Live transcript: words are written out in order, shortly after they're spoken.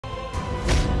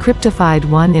Cryptified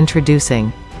One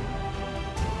introducing.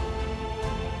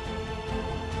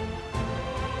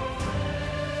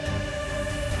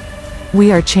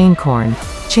 We are ChainCorn.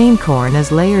 ChainCorn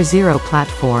is Layer 0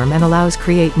 platform and allows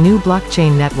create new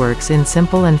blockchain networks in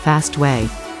simple and fast way.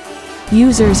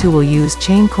 Users who will use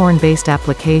ChainCorn-based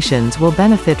applications will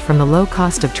benefit from the low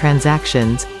cost of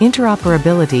transactions,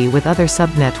 interoperability with other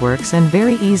subnetworks and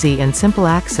very easy and simple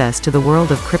access to the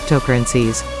world of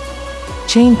cryptocurrencies.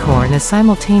 ChainCorn is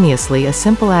simultaneously a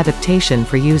simple adaptation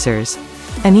for users.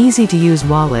 An easy-to-use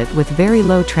wallet with very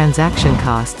low transaction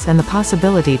costs and the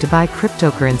possibility to buy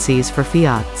cryptocurrencies for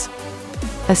fiats.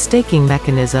 A staking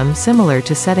mechanism similar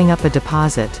to setting up a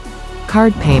deposit.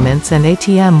 Card payments and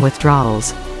ATM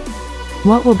withdrawals.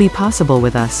 What will be possible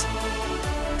with us?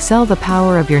 Sell the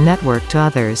power of your network to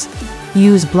others.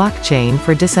 Use blockchain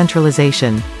for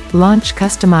decentralization. Launch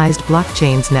customized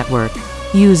blockchains network.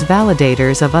 Use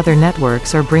validators of other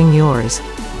networks or bring yours.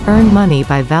 Earn money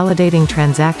by validating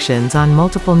transactions on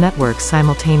multiple networks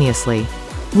simultaneously.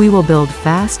 We will build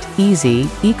fast, easy,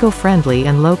 eco-friendly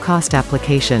and low-cost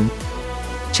application.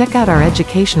 Check out our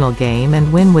educational game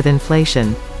and win with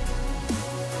inflation.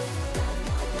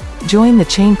 Join the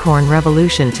ChainCorn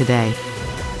revolution today.